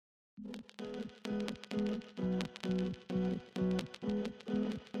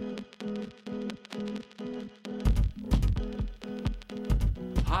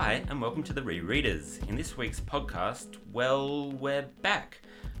Hi, and welcome to the Rereaders. In this week's podcast, well, we're back.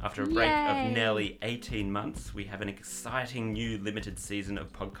 After a break of nearly 18 months, we have an exciting new limited season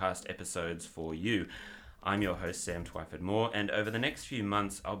of podcast episodes for you. I'm your host, Sam Twyford-Moore, and over the next few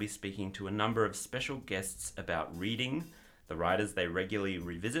months, I'll be speaking to a number of special guests about reading, the writers they regularly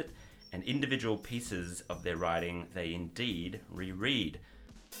revisit, and individual pieces of their writing they indeed reread.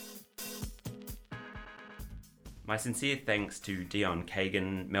 My sincere thanks to Dion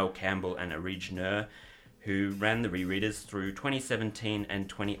Kagan, Mel Campbell and Arij Nur, who ran the Rereaders through 2017 and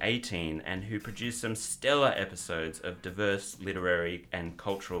 2018 and who produced some stellar episodes of diverse literary and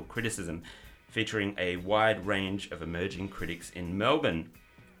cultural criticism, featuring a wide range of emerging critics in Melbourne.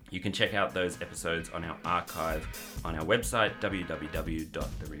 You can check out those episodes on our archive on our website,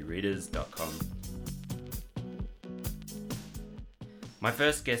 www.therereaders.com. My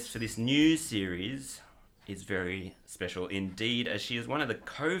first guest for this new series is very special indeed, as she is one of the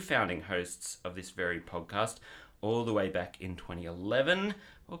co-founding hosts of this very podcast all the way back in 2011.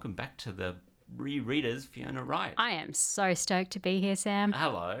 Welcome back to the Rereaders, Fiona Wright. I am so stoked to be here, Sam.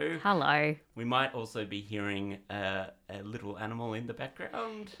 Hello. Hello. We might also be hearing a little animal in the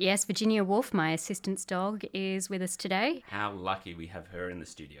background. Yes, Virginia Woolf, my assistant's dog, is with us today. How lucky we have her in the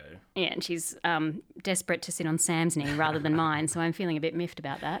studio. Yeah, and she's desperate to sit on Sam's knee rather than mine, so I'm feeling a bit miffed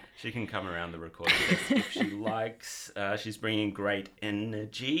about that. She can come around the recording desk if she likes. She's bringing great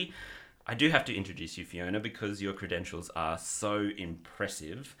energy. I do have to introduce you, Fiona, because your credentials are so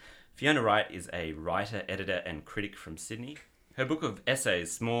impressive. Fiona Wright is a writer, editor and critic from Sydney. Her book of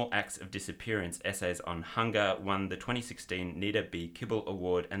essays, Small Acts of Disappearance, Essays on Hunger, won the 2016 Nita B. Kibble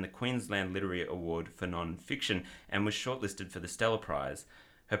Award and the Queensland Literary Award for Non-Fiction and was shortlisted for the Stella Prize.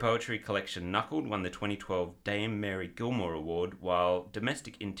 Her poetry collection, Knuckled, won the 2012 Dame Mary Gilmore Award, while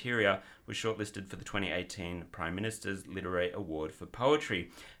Domestic Interior was shortlisted for the 2018 Prime Minister's Literary Award for Poetry.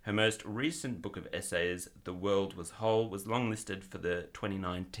 Her most recent book of essays, The World Was Whole, was longlisted for the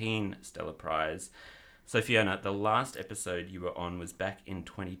 2019 Stella Prize. So Fiona, the last episode you were on was back in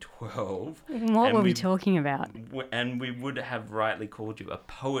 2012. What were we talking about? And we would have rightly called you a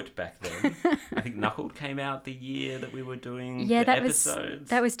poet back then. I think Knuckled came out the year that we were doing the episodes.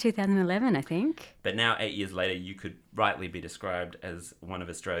 That was 2011, I think. But now, 8 years later, you could rightly be described as one of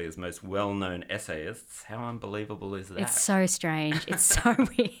Australia's most well-known essayists. How unbelievable is that? It's so strange. It's so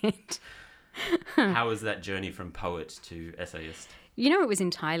weird. How was that journey from poet to essayist? You know, it was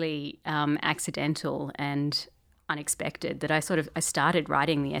entirely accidental and unexpected that I started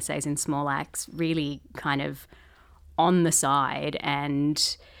writing the essays in Small Acts really kind of on the side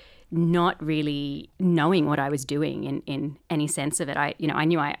and not really knowing what I was doing in any sense of it. I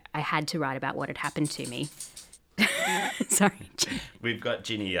knew I had to write about what had happened to me. Sorry. We've got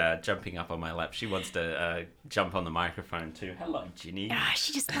Ginny jumping up on my lap. She wants to jump on the microphone too. Hello, Ginny.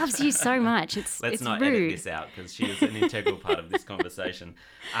 She just loves you so much. Let's not rude. edit this out because she is an integral part of this conversation.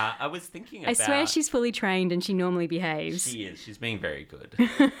 I was thinking about... I swear she's fully trained and she normally behaves. She is. She's being very good.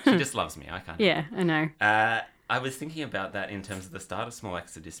 She just loves me. I can't... Yeah, I know. I was thinking about that in terms of the start of Small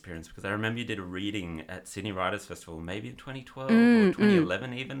Acts of Disappearance because I remember you did a reading at Sydney Writers' Festival, maybe in 2012 or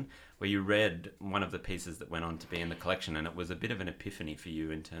 2011 even, where you read one of the pieces that went on to be in the collection, and it was a bit of an epiphany for you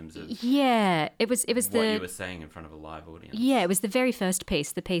in terms of it was what you were saying in front of a live audience. Yeah, it was the very first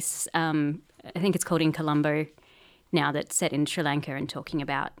piece. The piece, I think it's called In Colombo now, that's set in Sri Lanka and talking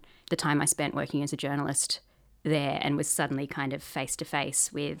about the time I spent working as a journalist there and was suddenly kind of face to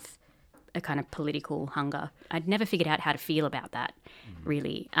face with a kind of political hunger. I'd never figured out how to feel about that,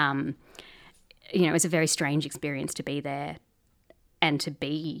 really. It was a very strange experience to be there and to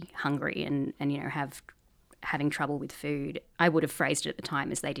be hungry and having trouble with food. I would have phrased it at the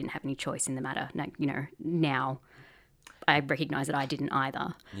time as they didn't have any choice in the matter. Now I recognise that I didn't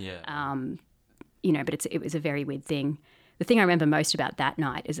either. Yeah. But it was a very weird thing. The thing I remember most about that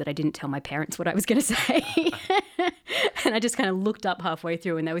night is that I didn't tell my parents what I was going to say. And I just kind of looked up halfway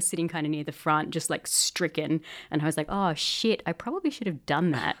through and they were sitting kind of near the front, just like stricken. And I was like, oh, shit, I probably should have done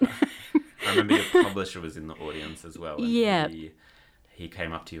that. I remember your publisher was in the audience as well. And yeah. He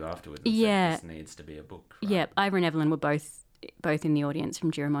came up to you afterwards and said, this needs to be a book. Right? Yeah, Ivor and Evelyn were both in the audience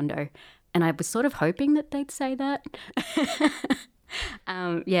from Giramondo. And I was sort of hoping that they'd say that.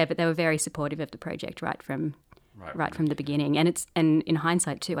 But they were very supportive of the project right from the beginning. And in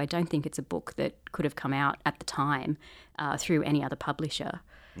hindsight too, I don't think it's a book that could have come out at the time through any other publisher.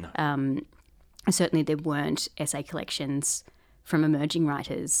 No. Certainly there weren't essay collections from emerging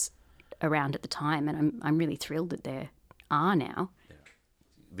writers around at the time, and I'm really thrilled that there are now. Yeah.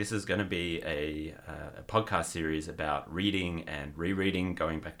 this is going to be a podcast series about reading and rereading,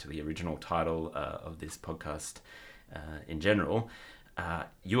 going back to the original title of this podcast in general.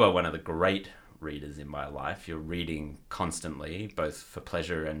 You are one of the great readers in my life. You're reading constantly, both for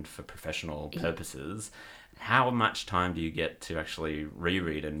pleasure and for professional purposes. How much time do you get to actually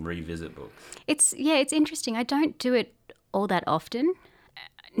reread and revisit books? It's interesting. I don't do it all that often.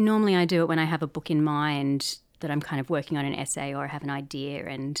 Normally I do it when I have a book in mind that I'm kind of working on an essay, or I have an idea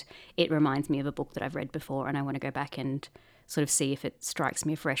and it reminds me of a book that I've read before and I want to go back and sort of see if it strikes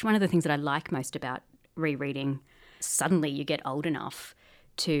me afresh. One of the things that I like most about rereading, suddenly you get old enough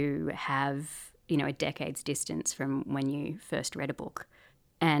to have, a decade's distance from when you first read a book.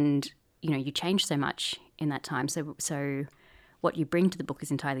 And, you change so much in that time. So what you bring to the book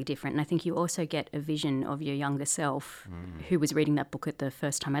is entirely different. And I think you also get a vision of your younger self who was reading that book at the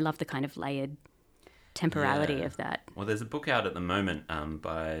first time. I love the kind of layered temporality of that. Well, there's a book out at the moment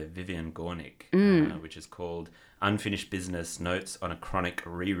by Vivian Gornick, which is called Unfinished Business: Notes on a Chronic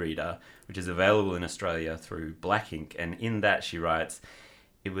Rereader, which is available in Australia through Black Ink. And in that she writes,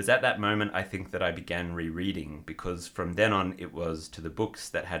 "It was at that moment, I think, that I began rereading, because from then on it was to the books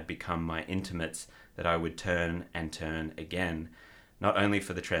that had become my intimates that I would turn and turn again, not only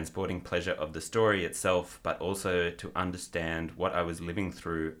for the transporting pleasure of the story itself, but also to understand what I was living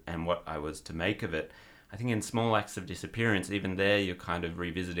through and what I was to make of it." I think in Small Acts of Disappearance, even there you're kind of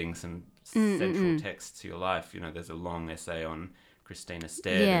revisiting some central texts to your life. There's a long essay on Christina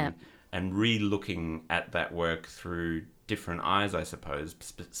Stead and re-looking at that work through different eyes, I suppose,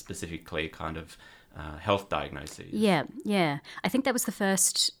 specifically kind of health diagnoses. Yeah. I think that was the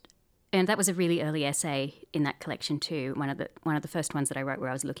first, and that was a really early essay in that collection too. One of the first ones that I wrote where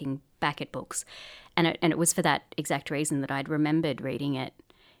I was looking back at books, and it was for that exact reason that I'd remembered reading it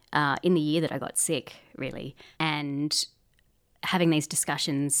in the year that I got sick, really, and having these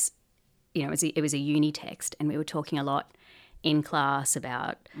discussions. It was a uni text, and we were talking a lot in class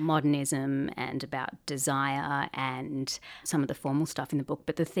about modernism and about desire and some of the formal stuff in the book.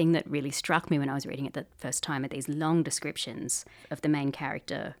 But the thing that really struck me when I was reading it the first time are these long descriptions of the main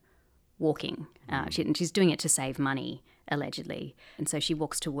character walking. She's doing it to save money, allegedly. And so she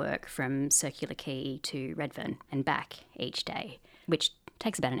walks to work from Circular Quay to Redfern and back each day, which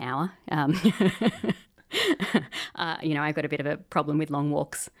takes about an hour. I've got a bit of a problem with long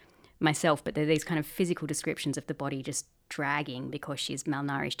walks myself, but there are these kind of physical descriptions of the body just dragging because she's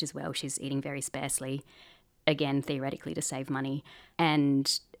malnourished as well. She's eating very sparsely, again, theoretically to save money.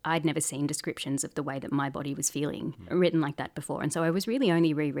 And I'd never seen descriptions of the way that my body was feeling written like that before. And so I was really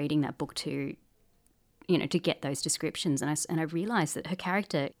only rereading that book to get those descriptions. And I realised that her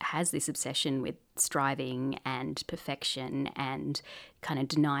character has this obsession with striving and perfection and kind of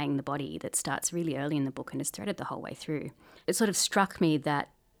denying the body that starts really early in the book and is threaded the whole way through. It sort of struck me that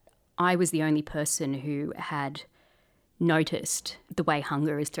I was the only person who had noticed the way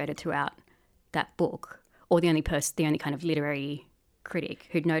hunger is threaded throughout that book, or the only kind of literary critic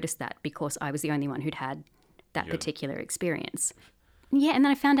who'd noticed that, because I was the only one who'd had that particular experience. Yeah, and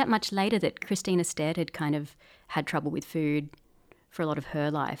then I found out much later that Christina Stead had kind of had trouble with food for a lot of her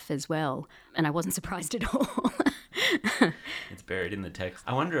life as well, and I wasn't surprised at all. It's buried in the text.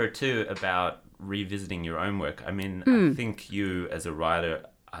 I wonder too about revisiting your own work. I mean, I think you as a writer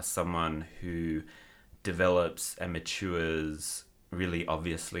are someone who develops and matures really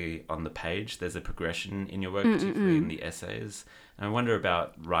obviously on the page. There's a progression in your work, particularly in the essays. And I wonder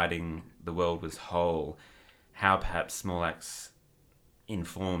about writing The World Was Whole, how perhaps Small Acts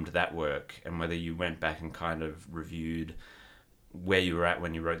informed that work, and whether you went back and kind of reviewed where you were at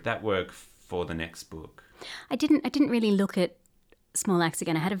when you wrote that work for the next book. I didn't really look at Small Acts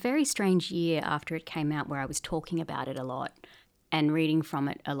again. I had a very strange year after it came out where I was talking about it a lot and reading from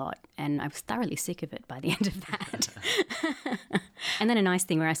it a lot, and I was thoroughly sick of it by the end of that. And then a nice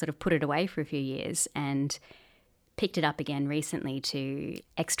thing where I sort of put it away for a few years and picked it up again recently to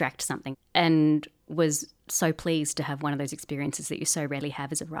extract something, and was so pleased to have one of those experiences that you so rarely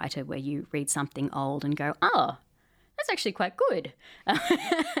have as a writer, where you read something old and go, oh, that's actually quite good.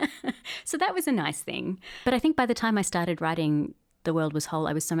 So that was a nice thing. But I think by the time I started writing The World Was Whole,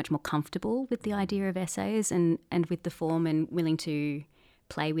 I was so much more comfortable with the idea of essays and with the form, and willing to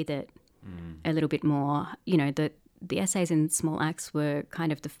play with it a little bit more. The essays in Small Acts were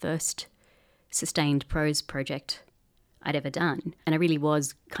kind of the first sustained prose project I'd ever done. And I really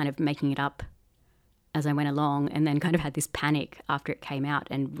was kind of making it up as I went along, and then kind of had this panic after it came out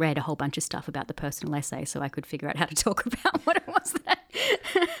and read a whole bunch of stuff about the personal essay so I could figure out how to talk about what it was that...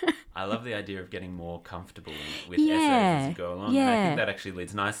 I love the idea of getting more comfortable with essays as you go along. Yeah. And I think that actually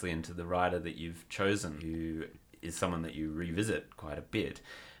leads nicely into the writer that you've chosen, who is someone that you revisit quite a bit.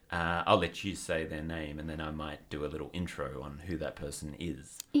 I'll let you say their name, and then I might do a little intro on who that person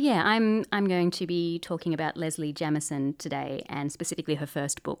is. Yeah, I'm going to be talking about Leslie Jamison today, and specifically her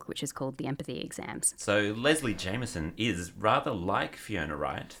first book, which is called The Empathy Exams. So Leslie Jamison is rather like Fiona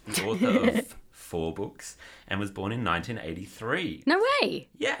Wright, the author of 4 books, and was born in 1983. No way!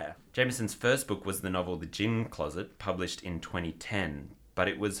 Yeah. Jamison's first book was the novel The Gin Closet, published in 2010. But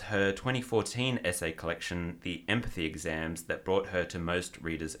it was her 2014 essay collection, The Empathy Exams, that brought her to most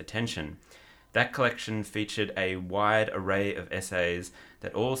readers' attention. That collection featured a wide array of essays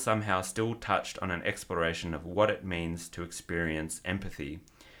that all somehow still touched on an exploration of what it means to experience empathy.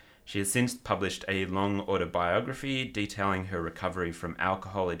 She has since published a long autobiography detailing her recovery from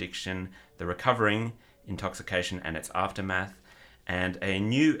alcohol addiction, the recovering, intoxication and its aftermath, and a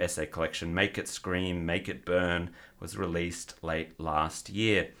new essay collection, Make It Scream, Make It Burn, was released late last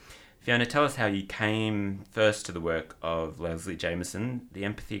year. Fiona, tell us how you came first to the work of Leslie Jamison. The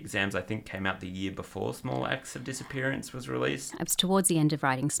Empathy Exams, I think, came out the year before Small Acts of Disappearance was released. I was towards the end of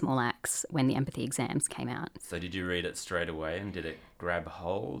writing Small Acts when The Empathy Exams came out. So did you read it straight away, and did it grab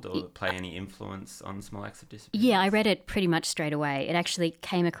hold or play any influence on Small Acts of Disappearance? Yeah, I read it pretty much straight away. It actually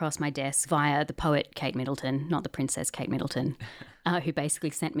came across my desk via the poet Kate Middleton, not the princess Kate Middleton, who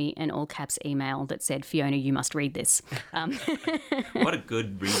basically sent me an all-caps email that said, Fiona, you must read this. What a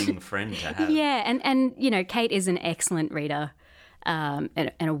good reading friend to have. Yeah, and you know, Kate is an excellent reader.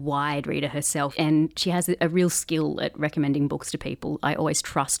 And a wide reader herself, and she has a real skill at recommending books to people. I always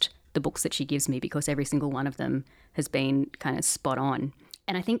trust the books that she gives me because every single one of them has been kind of spot on.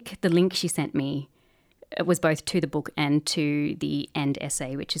 And I think the link she sent me was both to the book and to the end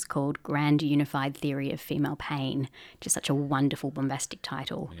essay, which is called Grand Unified Theory of Female Pain, which is such a wonderful, bombastic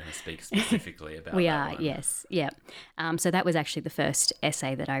title. We're going to speak specifically about we that are, one. yes. Yeah. So that was actually the first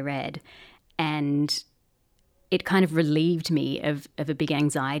essay that I read. And it kind of relieved me of a big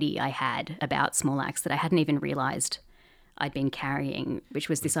anxiety I had about Small Acts that I hadn't even realised I'd been carrying, which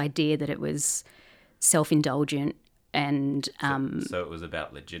was this idea that it was self-indulgent and... So it was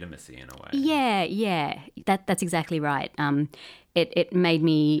about legitimacy in a way. Yeah. That's exactly right. It made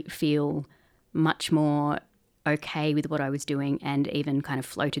me feel much more okay with what I was doing, and even kind of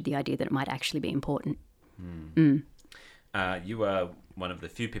floated the idea that it might actually be important. You are one of the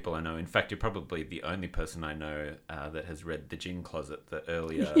few people I know. In fact, you're probably the only person I know that has read The Gin Closet, the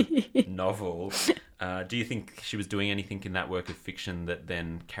earlier novel. Do you think she was doing anything in that work of fiction that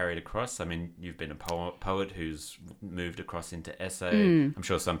then carried across? I mean, you've been a poet who's moved across into essay. I'm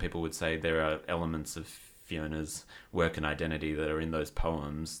sure some people would say there are elements of Fiona's work and identity that are in those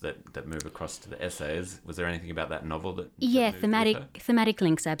poems that move across to the essays. Was there anything about that novel that Yeah, moved with her? thematic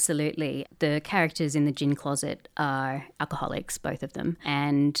links, absolutely. The characters in The Gin Closet are alcoholics, both of them,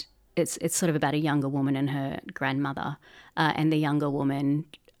 and it's sort of about a younger woman and her grandmother, and the younger woman,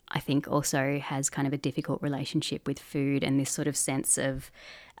 I think, also has kind of a difficult relationship with food, and this sort of sense of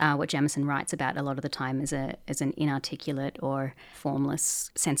what Jamison writes about a lot of the time as an inarticulate or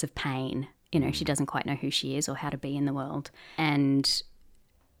formless sense of pain. You know, she doesn't quite know who she is or how to be in the world. And,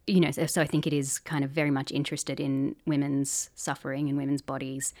 you know, so I think it is kind of very much interested in women's suffering and women's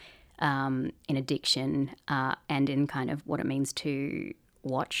bodies, in addiction, and in kind of what it means to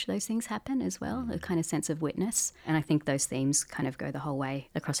watch those things happen as well, a kind of sense of witness. And I think those themes kind of go the whole way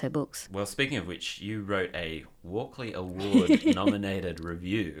across her books. Well, speaking of which, you wrote a Walkley Award-nominated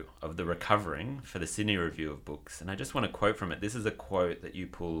review of The Recovering for the Sydney Review of Books. And I just want to quote from it. This is a quote that you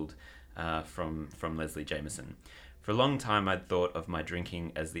pulled from Leslie Jamison. For a long time, I'd thought of my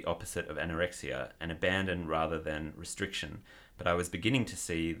drinking as the opposite of anorexia, an abandon rather than restriction. But I was beginning to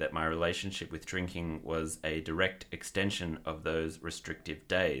see that my relationship with drinking was a direct extension of those restrictive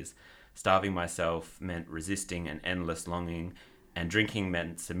days. Starving myself meant resisting an endless longing, and drinking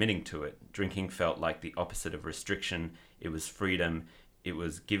meant submitting to it. Drinking felt like the opposite of restriction. It was freedom. It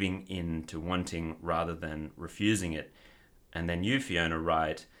was giving in to wanting rather than refusing it. And then you, Fiona,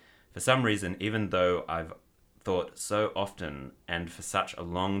 write, for some reason, even though I've thought so often and for such a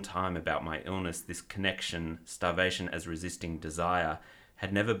long time about my illness, this connection, starvation as resisting desire,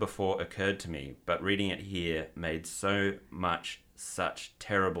 had never before occurred to me, but reading it here made such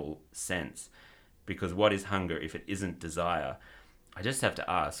terrible sense. Because what is hunger if it isn't desire? I just have to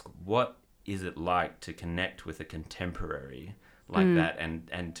ask, what is it like to connect with a contemporary like that,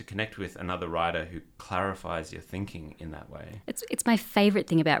 and to connect with another writer who clarifies your thinking in that way? It's my favourite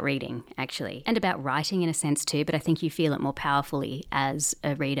thing about reading, actually, and about writing in a sense too, but I think you feel it more powerfully as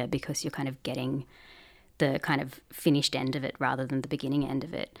a reader because you're kind of getting the kind of finished end of it rather than the beginning end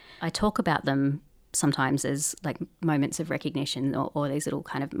of it. I talk about them sometimes as like moments of recognition or these little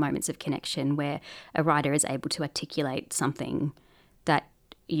kind of moments of connection where a writer is able to articulate something that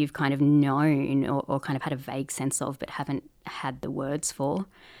you've kind of known or kind of had a vague sense of but haven't had the words for.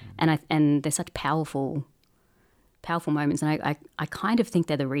 And they're such powerful moments, and I kind of think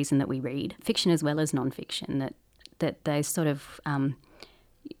they're the reason that we read fiction as well as non-fiction, that those sort of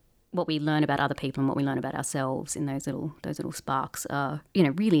what we learn about other people and what we learn about ourselves in those little sparks are,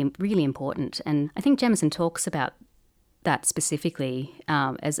 really, really important. And I think Jamieson talks about that specifically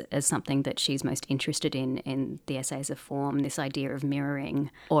as something that she's most interested in the essay as a form, this idea of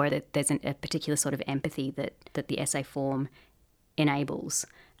mirroring, or that there's a particular sort of empathy that the essay form enables.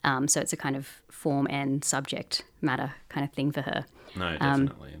 So it's a kind of form and subject matter kind of thing for her. No,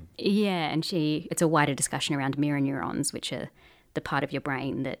 definitely. And it's a wider discussion around mirror neurons, which are the part of your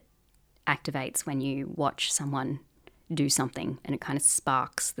brain that activates when you watch someone do something, and it kind of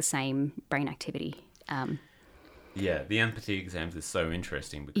sparks the same brain activity. The empathy exams is so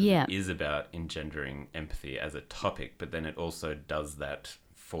interesting because it is about engendering empathy as a topic, but then it also does that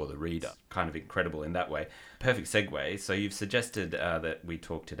for the reader. Kind of incredible in that way. Perfect segue. So you've suggested that we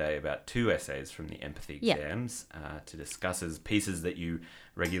talk today about 2 essays from the empathy exams to discuss as pieces that you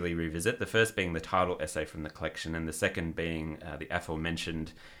regularly revisit. The first being the title essay from the collection, and the second being the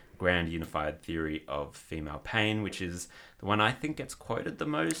aforementioned Grand Unified Theory of Female Pain, which is the one I think gets quoted the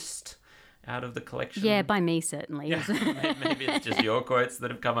most out of the collection. Yeah, by me certainly. Yeah, maybe it's just your quotes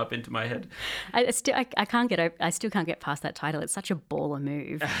that have come up into my head. I still can't get past that title. It's such a baller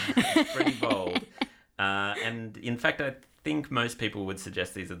move. Pretty bold. And in fact, I think most people would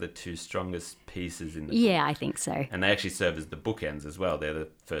suggest these are the 2 strongest pieces in the book. Yeah, I think so. And they actually serve as the bookends as well. They're the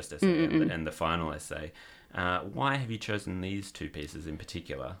first essay and the final essay. Why have you chosen these 2 pieces in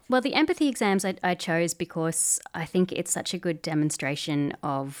particular? Well, the empathy exams I chose because I think it's such a good demonstration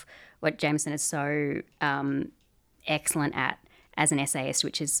of what Jamieson is so excellent at as an essayist,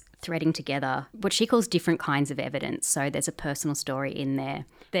 which is threading together what she calls different kinds of evidence. So there's a personal story in there.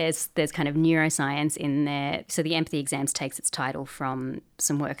 There's kind of neuroscience in there. So the empathy exams takes its title from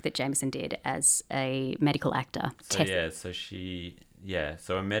some work that Jamieson did as a medical actor. So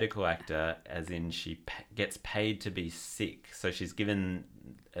a medical actor, as in she gets paid to be sick. So she's given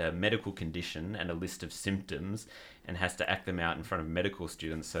a medical condition and a list of symptoms and has to act them out in front of medical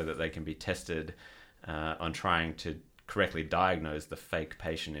students so that they can be tested on trying to correctly diagnose the fake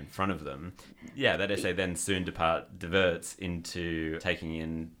patient in front of them. Yeah, that essay then soon diverts into taking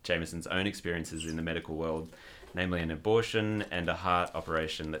in Jamieson's own experiences in the medical world, namely an abortion and a heart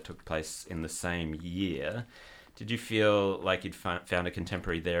operation that took place in the same year. Did you feel like you'd found a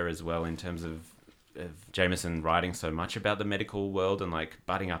contemporary there as well in terms of Jamieson writing so much about the medical world and like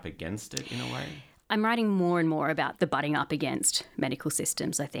butting up against it in a way? I'm writing more and more about the butting up against medical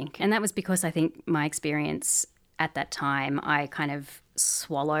systems, I think. And that was because I think my experience at that time, I kind of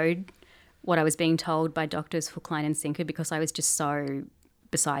swallowed what I was being told by doctors Hook, Line and Sinker because I was just so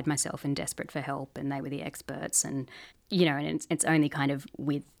beside myself and desperate for help, and they were the experts. And, and it's only kind of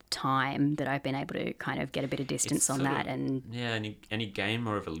with time that I've been able to kind of get a bit of distance on that. And you gain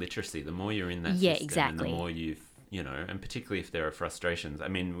more of a literacy the more you're in that system. And Exactly. the more you've, and particularly if there are frustrations. I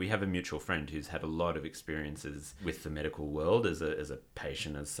mean, we have a mutual friend who's had a lot of experiences with the medical world as a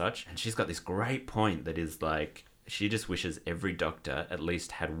patient as such, and she's got this great point that is like, she just wishes every doctor at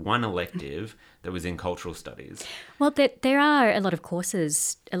least had one elective that was in cultural studies. Well, there are a lot of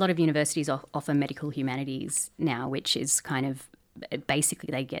courses, a lot of universities offer medical humanities now, which is kind of, basically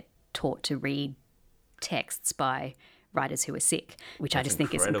they get taught to read texts by writers who are sick, which I just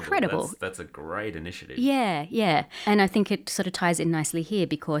think is incredible. That's a great initiative. Yeah. And I think it sort of ties in nicely here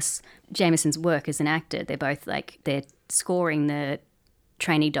because Jamieson's work as an actor, they're scoring the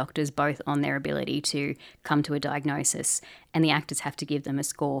trainee doctors both on their ability to come to a diagnosis, and the actors have to give them a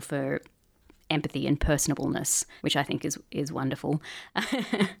score for empathy and personableness, which I think is wonderful.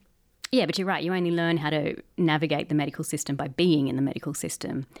 Yeah, but you're right. You only learn how to navigate the medical system by being in the medical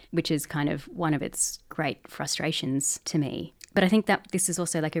system, which is kind of one of its great frustrations to me. But I think that this is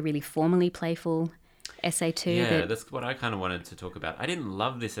also like a really formally playful essay too. Yeah, that's what I kind of wanted to talk about. I didn't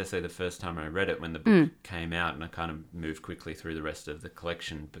love this essay the first time I read it when the book came out, and I kind of moved quickly through the rest of the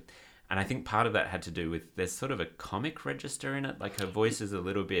collection. And I think part of that had to do with there's sort of a comic register in it. Like her voice is a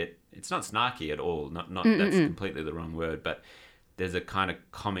little bit, it's not snarky at all. Not that's completely the wrong word, but there's a kind of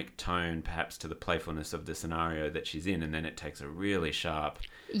comic tone perhaps to the playfulness of the scenario that she's in, and then it takes a really sharp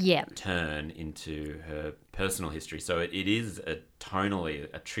turn into her personal history. So it is tonally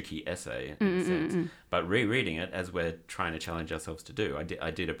a tricky essay in a sense. But rereading it, as we're trying to challenge ourselves to do, I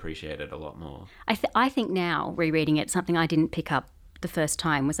did appreciate it a lot more. I think now, rereading it, something I didn't pick up the first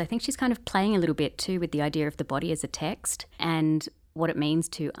time was I think she's kind of playing a little bit too with the idea of the body as a text and what it means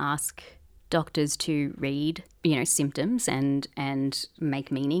to ask doctors to read, symptoms and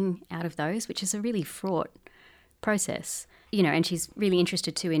make meaning out of those, which is a really fraught process. And she's really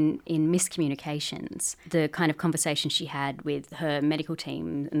interested too in miscommunications, the kind of conversation she had with her medical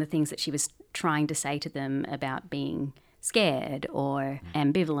team and the things that she was trying to say to them about being scared or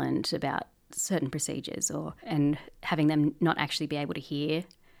ambivalent about certain procedures, and having them not actually be able to hear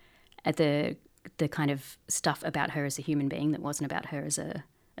the kind of stuff about her as a human being that wasn't about her as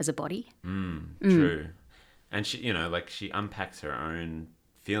a body. True. And she, she unpacks her own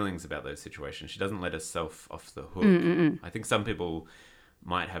feelings about those situations. She doesn't let herself off the hook. I think some people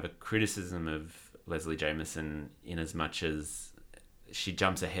might have a criticism of Leslie Jamieson in as much as she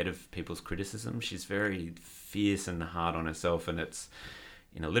jumps ahead of people's criticism. She's very fierce and hard on herself, and it's,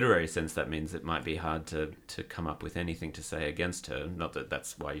 in a literary sense, that means it might be hard to come up with anything to say against her. Not that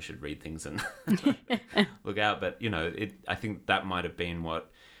that's why you should read things and look out, but, I think that might have been what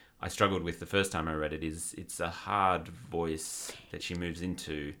I struggled with the first time I read it. It's a hard voice that she moves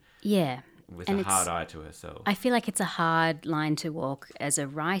into. Yeah. With a hard eye to herself. I feel like it's a hard line to walk as a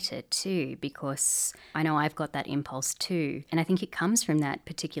writer too, because I know I've got that impulse too. And I think it comes from that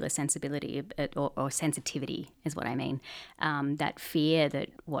particular sensibility or sensitivity is what I mean. That fear that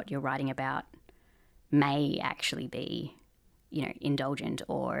what you're writing about may actually be, indulgent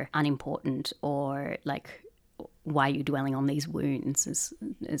or unimportant, or like, why are you dwelling on these wounds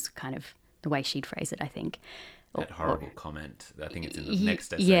is kind of the way she'd phrase it, I think. That horrible comment. I think it's in the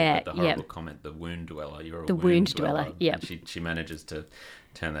next essay. But the horrible comment, the wound dweller. You're a wound dweller. Yeah. She manages to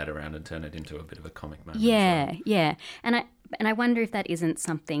turn that around and turn it into a bit of a comic moment. Yeah, yeah. And I wonder if that isn't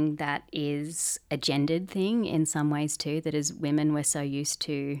something that is a gendered thing in some ways too, that as women we're so used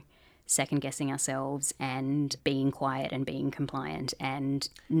to second-guessing ourselves and being quiet and being compliant and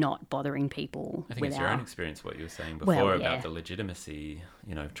not bothering people. I think it's your own experience, what you were saying before about the legitimacy,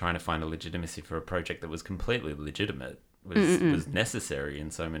 trying to find a legitimacy for a project that was completely legitimate, was necessary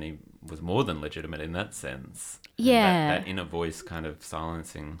in so many, was more than legitimate in that sense. Yeah. That inner voice kind of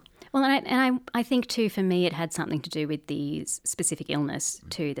silencing. Well, and I think too, for me, it had something to do with the specific illness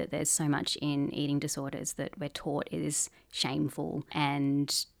too, that there's so much in eating disorders that we're taught is shameful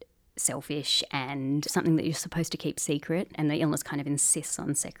and selfish and something that you're supposed to keep secret, and the illness kind of insists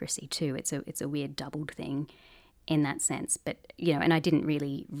on secrecy too. It's a weird doubled thing in that sense. But, and I didn't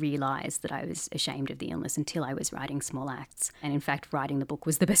really realise that I was ashamed of the illness until I was writing Small Acts. And in fact, writing the book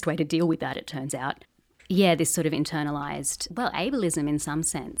was the best way to deal with that, it turns out. Yeah, this sort of internalised, ableism in some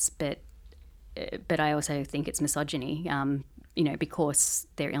sense, but I also think it's misogyny, because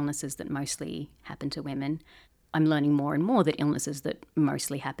they're illnesses that mostly happen to women. I'm learning more and more that illnesses that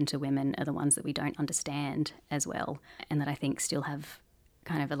mostly happen to women are the ones that we don't understand as well, and that I think still have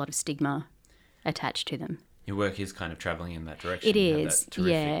kind of a lot of stigma attached to them. Your work is kind of travelling in that direction. It You had is, that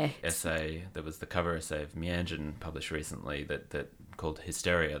terrific yeah. essay, that was the cover essay of Meanjin, published recently, that called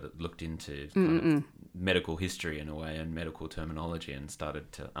Hysteria, that looked into kind of medical history in a way and medical terminology and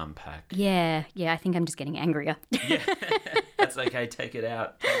started to unpack. Yeah, I think I'm just getting angrier. Yeah, that's okay. Take it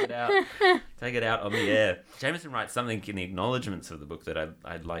out. Take it out on the air. Jamieson writes something in the acknowledgements of the book that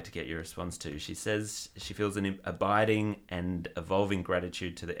I'd like to get your response to. She says she feels an abiding and evolving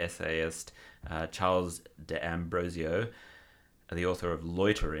gratitude to the essayist Charles D'Ambrosio, the author of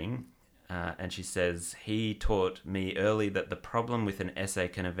Loitering. And she says, he taught me early that the problem with an essay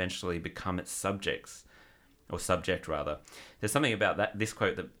can eventually become its subject. There's something about this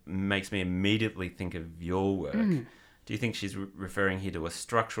quote that makes me immediately think of your work. Do you think she's referring here to a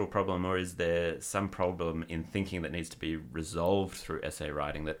structural problem, or is there some problem in thinking that needs to be resolved through essay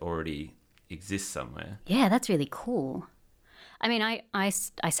writing that already exists somewhere? Yeah, that's really cool. I mean, I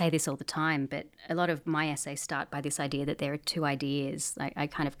say this all the time, but a lot of my essays start by this idea that there are two ideas. I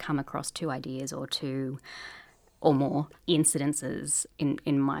kind of come across two ideas or two or more incidences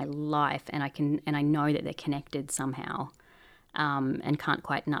in my life, and I know that they're connected somehow, and can't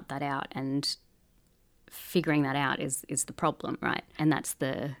quite nut that out. And figuring that out is the problem, right? And that's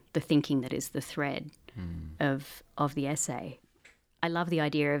the thinking that is the thread of the essay. I love the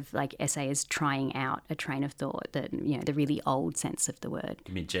idea of essayists trying out a train of thought, that the really old sense of the word.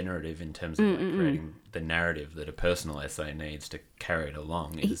 You mean generative in terms of creating the narrative that a personal essay needs to carry it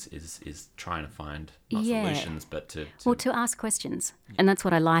along is trying to find not solutions but to ask questions. And that's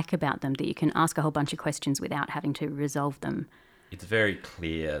what I like about them, that you can ask a whole bunch of questions without having to resolve them. It's very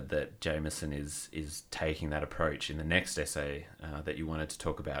clear that Jamieson is taking that approach in the next essay that you wanted to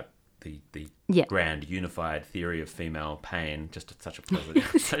talk about. The grand unified theory of female pain, just such a positive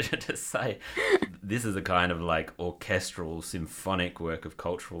pleasure to say. this is a kind of like orchestral, symphonic work of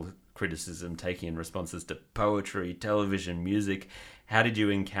cultural criticism, taking in responses to poetry, television, music. How did you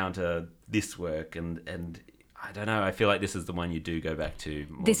encounter this work? And I don't know, I feel like this is the one you do go back to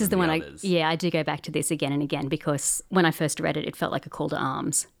more This is the than one others. I do go back to this again and again, because when I first read it, it felt like a call to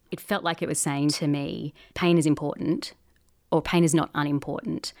arms. It felt like it was saying to me, pain is important, or pain is not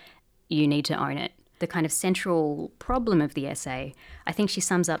unimportant. You need to own it. The kind of central problem of the essay, I think she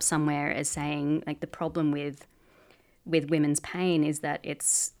sums up somewhere as saying, like, the problem with women's pain is that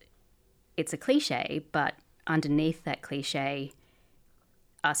it's a cliche, but underneath that cliche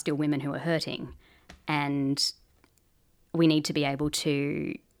are still women who are hurting. And we need to be able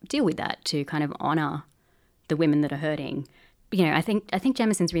to deal with that, to kind of honour the women that are hurting. You know, I think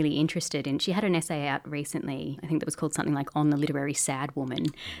Jamison's really interested in... She had an essay out recently, I think that was called something like On the Literary Sad Woman,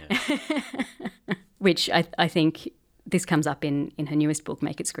 yeah. Which I think this comes up in her newest book,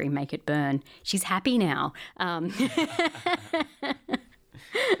 Make It Scream, Make It Burn. She's happy now. And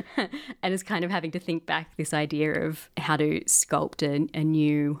is kind of having to think back this idea of how to sculpt a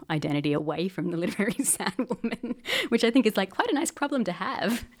new identity away from the literary sad woman, which I think is like quite a nice problem to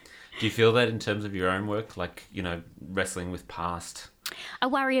have. Do you feel that in terms of your own work, like, you know, wrestling with past? I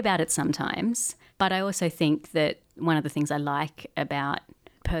worry about it sometimes, but I also think that one of the things I like about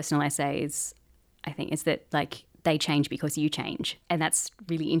personal essays, I think, is that, like, they change because you change. And that's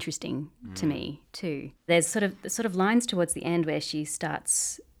really interesting to me too. There's sort of lines towards the end where she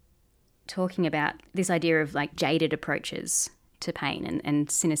starts talking about this idea of like jaded approaches to pain and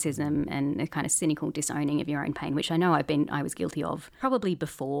cynicism and a kind of cynical disowning of your own pain, which I know I was guilty of probably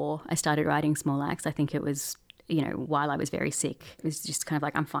before I started writing Small Axe. I think it was, you know, while I was very sick. It was just kind of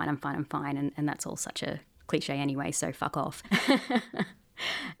like, I'm fine. And that's all such a cliche anyway, so fuck off.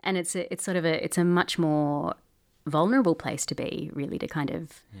 And it's a much more vulnerable place to be, really, to kind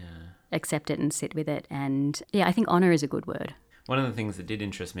of accept it and sit with it. And yeah, I think honour is a good word. One of the things that did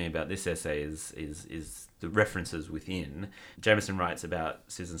interest me about this essay is the references within. Jamison writes about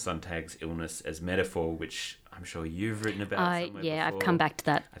Susan Sontag's illness as metaphor, which I'm sure you've written about somewhere before. I've come back to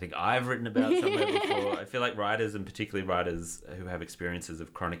that. I think I've written about somewhere before. I feel like writers, and particularly writers who have experiences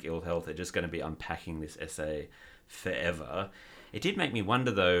of chronic ill health, are just going to be unpacking this essay forever. It did make me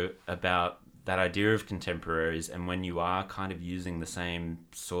wonder, though, about that idea of contemporaries, and when you are kind of using the same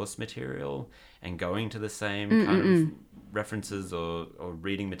source material and going to the same kind of references or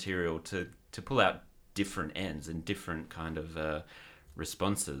reading material to pull out different ends and different kind of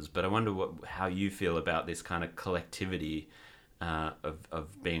responses. But I wonder how you feel about this kind of collectivity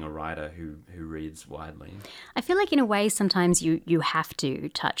of being a writer who reads widely. I feel like in a way sometimes you have to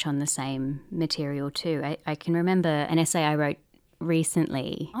touch on the same material too. I can remember an essay I wrote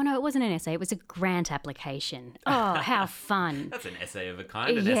recently. Oh no, it wasn't an essay, it was a grant application. Oh, how fun. That's an essay of a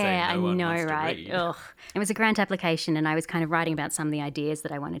kind, an essay no one wants right? to read. Ugh. It was a grant application, and I was kind of writing about some of the ideas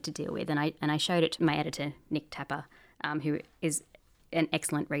that I wanted to deal with, and I showed it to my editor, Nick Tapper, who is an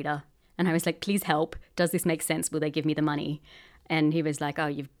excellent reader, and I was like, please help, does this make sense, will they give me the money? And he was like, oh,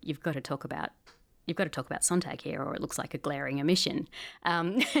 you've got to talk about Sontag here, or it looks like a glaring omission.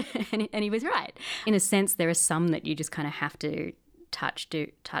 And he was right. In a sense, there are some that you just kind of have to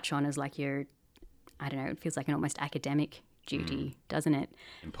touch on as like your, I don't know, it feels like an almost academic duty, doesn't it?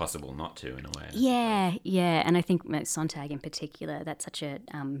 Impossible not to, in a way. Yeah. And I think Sontag in particular, that's such a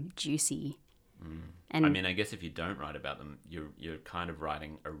juicy... And I mean, I guess if you don't write about them, you're kind of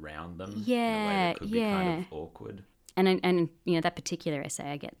writing around them in a way Yeah, that could be kind of awkward. And you know, that particular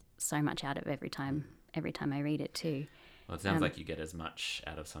essay I get so much out of every time I read it too. Well, it sounds like you get as much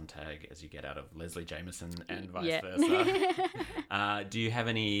out of Sontag as you get out of Leslie Jamison and vice versa. Do you have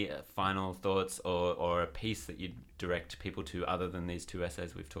any final thoughts or a piece that you'd direct people to other than these two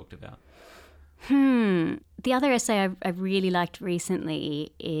essays we've talked about? The other essay I've really liked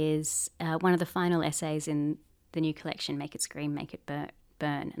recently is one of the final essays in the new collection, Make It Scream, Make It Burn.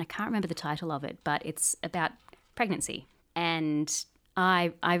 And I can't remember the title of it, but it's about pregnancy. And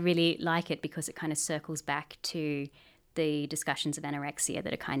I really like it because it kind of circles back to the discussions of anorexia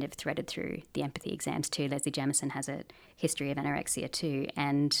that are kind of threaded through the empathy exams too. Leslie Jamison has a history of anorexia too,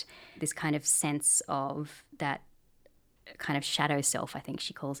 and this kind of sense of that kind of shadow self, I think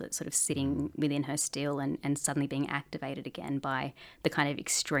she calls it, sort of sitting within her still and suddenly being activated again by the kind of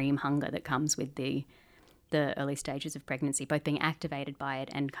extreme hunger that comes with the early stages of pregnancy, both being activated by it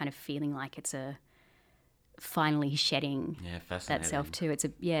and kind of feeling like it's a finally shedding that self too.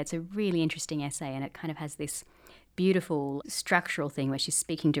 It's a really interesting essay, and it kind of has this beautiful structural thing where she's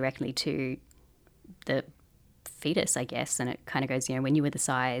speaking directly to the fetus, I guess, and it kind of goes, you know, when you were the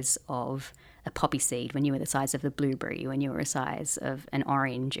size of a poppy seed, when you were the size of a blueberry, when you were the size of an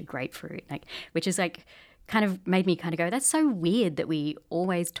orange, a grapefruit, like, which is like kind of made me kind of go, that's so weird that we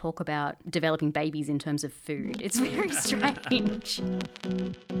always talk about developing babies in terms of food. It's very strange.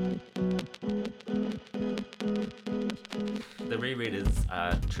 The rereaders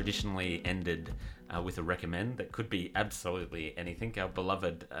are traditionally ended with a recommend that could be absolutely anything. Our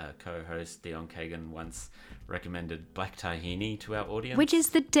beloved co-host Dion Kagan once recommended black tahini to our audience. Which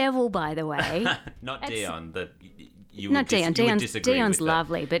is the devil, by the way. Not Dion, that you Not Dion. you would disagree Dion's with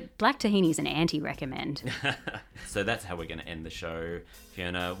lovely, but black tahini is an anti-recommend. So that's how we're going to end the show.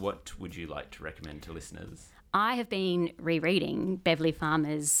 Fiona, what would you like to recommend to listeners? I have been rereading Beverly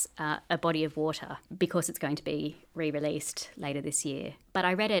Farmer's A Body of Water because it's going to be re-released later this year. But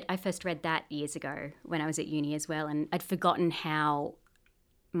I first read that years ago when I was at uni as well, and I'd forgotten how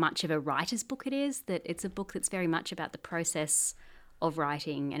much of a writer's book it is, that it's a book that's very much about the process of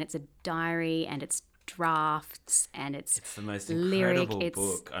writing, and it's a diary, and it's drafts, and it's the most lyric. incredible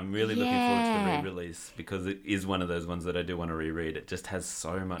book. I'm really looking forward to the re-release because it is one of those ones that I do want to reread. It just has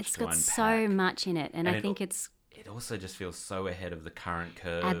so much to unpack. It's got so much in it, and I think it also just feels so ahead of the current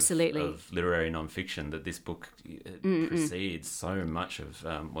curve Absolutely. of literary nonfiction that this book precedes so much of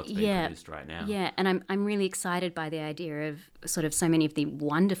what's being produced right now. Yeah, and I'm really excited by the idea of sort of so many of the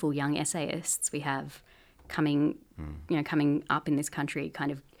wonderful young essayists we have coming up in this country,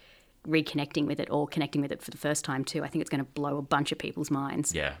 kind of reconnecting with it or connecting with it for the first time too. I think it's going to blow a bunch of people's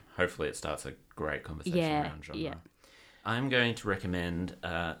minds. Yeah, hopefully it starts a great conversation around genre. Yeah. I'm going to recommend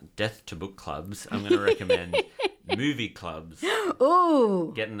death to book clubs. I'm going to recommend movie clubs.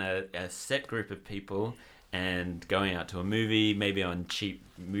 Ooh! Getting a set group of people and going out to a movie, maybe on cheap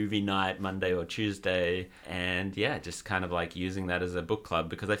movie night, Monday or Tuesday, and just kind of like using that as a book club,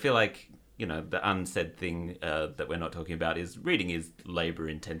 because I feel like, the unsaid thing that we're not talking about is reading is labor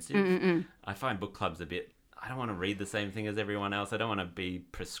intensive. I find book clubs I don't want to read the same thing as everyone else. I don't want to be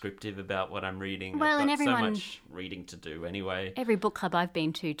prescriptive about what I'm reading. Well, I've got and so much reading to do anyway. Every book club I've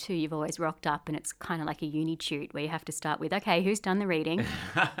been to too, you've always rocked up, and it's kind of like a uni tute where you have to start with, okay, who's done the reading?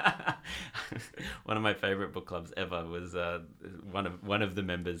 One of my favourite book clubs ever was one of the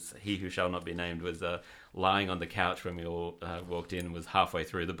members, he who shall not be named, was lying on the couch when we all walked in and was halfway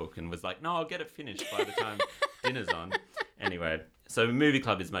through the book and was like, no, I'll get it finished by the time dinner's on. Anyway, so Movie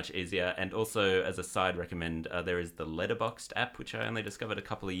Club is much easier. And also, as a side recommend, there is the Letterboxd app, which I only discovered a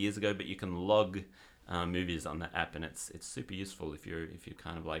couple of years ago, but you can log movies on that app, and it's super useful if you're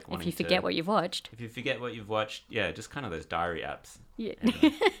kind of like wanting to... If you forget what you've watched. If you forget what you've watched, just kind of those diary apps. Yeah.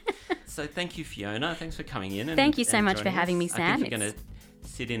 And, so thank you, Fiona. Thanks for coming in. Thank you so much for having me, Sam. I think you're going to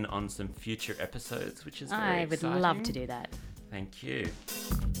sit in on some future episodes, which is very exciting. I would love to do that. Thank you.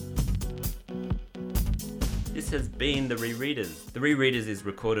 This has been The Rereaders. The Rereaders is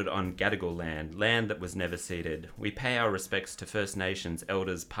recorded on Gadigal land, land that was never ceded. We pay our respects to First Nations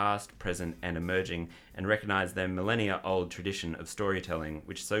elders past, present and emerging, and recognise their millennia-old tradition of storytelling,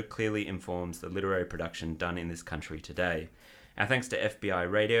 which so clearly informs the literary production done in this country today. Our thanks to FBI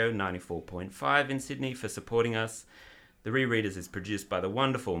Radio 94.5 in Sydney for supporting us. The Rereaders is produced by the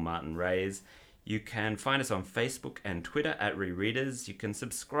wonderful Martin Rays. You can find us on Facebook and Twitter at Rereaders. You can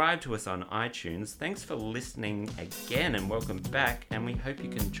subscribe to us on iTunes. Thanks for listening again and welcome back, and we hope you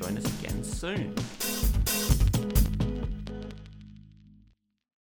can join us again soon.